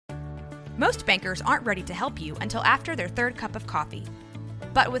Most bankers aren't ready to help you until after their third cup of coffee.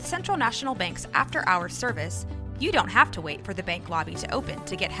 But with Central National Bank's after-hours service, you don't have to wait for the bank lobby to open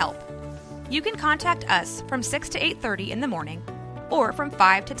to get help. You can contact us from 6 to 8:30 in the morning or from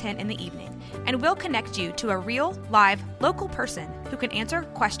 5 to 10 in the evening, and we'll connect you to a real, live, local person who can answer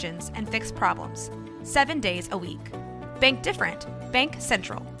questions and fix problems 7 days a week. Bank different. Bank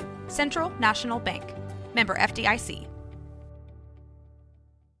Central. Central National Bank. Member FDIC.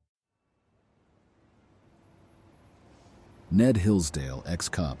 Ned Hillsdale,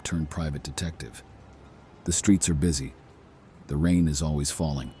 ex-cop turned private detective. The streets are busy. The rain is always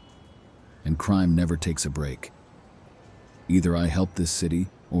falling. And crime never takes a break. Either I help this city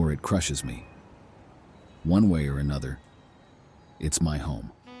or it crushes me. One way or another, it's my home.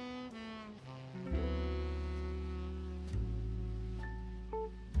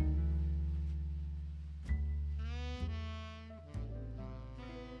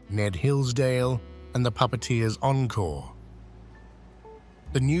 Ned Hillsdale and the Puppeteer's Encore.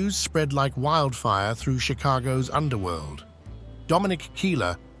 The news spread like wildfire through Chicago's underworld. Dominic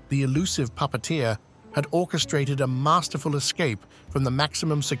Keeler, the elusive puppeteer, had orchestrated a masterful escape from the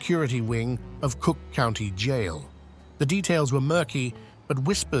maximum security wing of Cook County Jail. The details were murky, but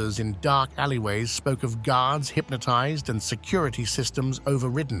whispers in dark alleyways spoke of guards hypnotized and security systems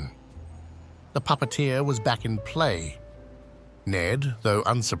overridden. The puppeteer was back in play. Ned, though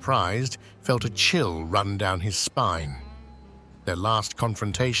unsurprised, felt a chill run down his spine. Their last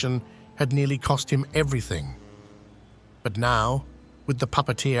confrontation had nearly cost him everything. But now, with the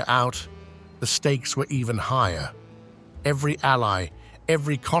puppeteer out, the stakes were even higher. Every ally,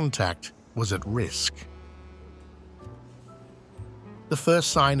 every contact was at risk. The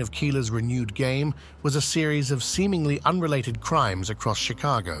first sign of Keeler's renewed game was a series of seemingly unrelated crimes across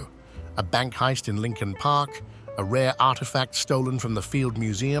Chicago. A bank heist in Lincoln Park, a rare artifact stolen from the Field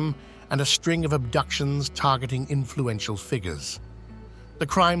Museum, and a string of abductions targeting influential figures. The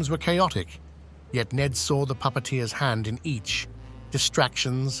crimes were chaotic, yet Ned saw the puppeteer's hand in each.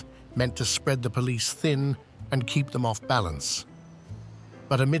 Distractions meant to spread the police thin and keep them off balance.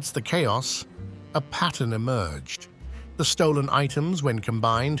 But amidst the chaos, a pattern emerged. The stolen items, when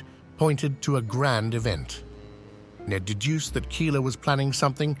combined, pointed to a grand event. Ned deduced that Keeler was planning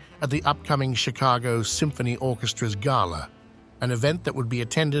something at the upcoming Chicago Symphony Orchestra's gala, an event that would be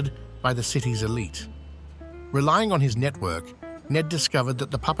attended by the city's elite. Relying on his network, Ned discovered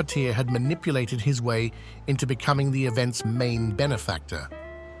that the puppeteer had manipulated his way into becoming the event's main benefactor.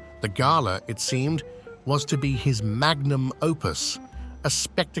 The gala, it seemed, was to be his magnum opus, a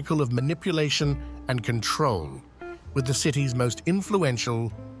spectacle of manipulation and control, with the city's most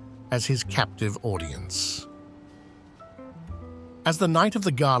influential as his captive audience. As the night of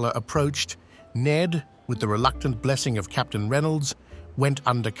the gala approached, Ned, with the reluctant blessing of Captain Reynolds, went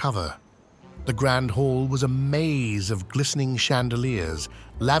undercover. The grand hall was a maze of glistening chandeliers,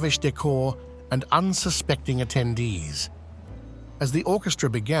 lavish decor, and unsuspecting attendees. As the orchestra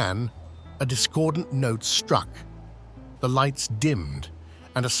began, a discordant note struck. The lights dimmed,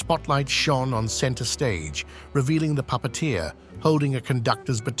 and a spotlight shone on center stage, revealing the puppeteer holding a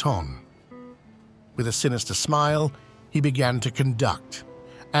conductor's baton. With a sinister smile, he began to conduct,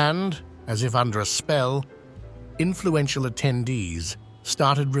 and, as if under a spell, influential attendees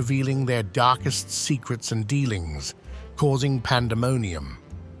started revealing their darkest secrets and dealings, causing pandemonium.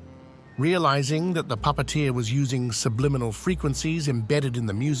 Realizing that the puppeteer was using subliminal frequencies embedded in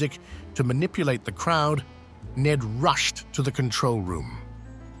the music to manipulate the crowd, Ned rushed to the control room.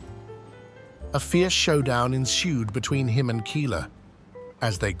 A fierce showdown ensued between him and Keeler.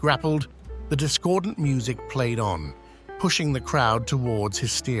 As they grappled, the discordant music played on, pushing the crowd towards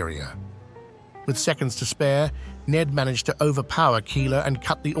hysteria. With seconds to spare, Ned managed to overpower Keeler and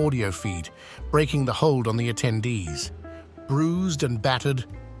cut the audio feed, breaking the hold on the attendees. Bruised and battered,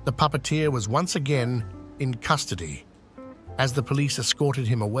 the puppeteer was once again in custody. As the police escorted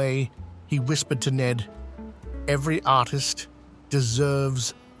him away, he whispered to Ned, "Every artist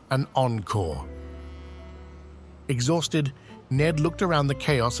deserves an encore." Exhausted, Ned looked around the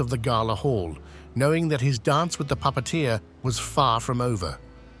chaos of the gala hall, knowing that his dance with the puppeteer was far from over.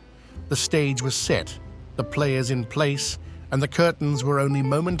 The stage was set, the players in place, and the curtains were only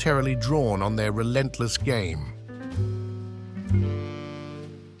momentarily drawn on their relentless game.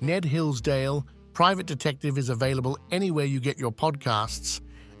 Ned Hillsdale, Private Detective, is available anywhere you get your podcasts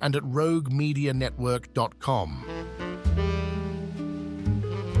and at roguemedianetwork.com.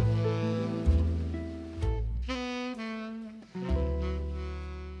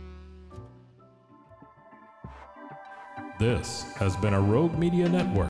 This has been a Rogue Media Network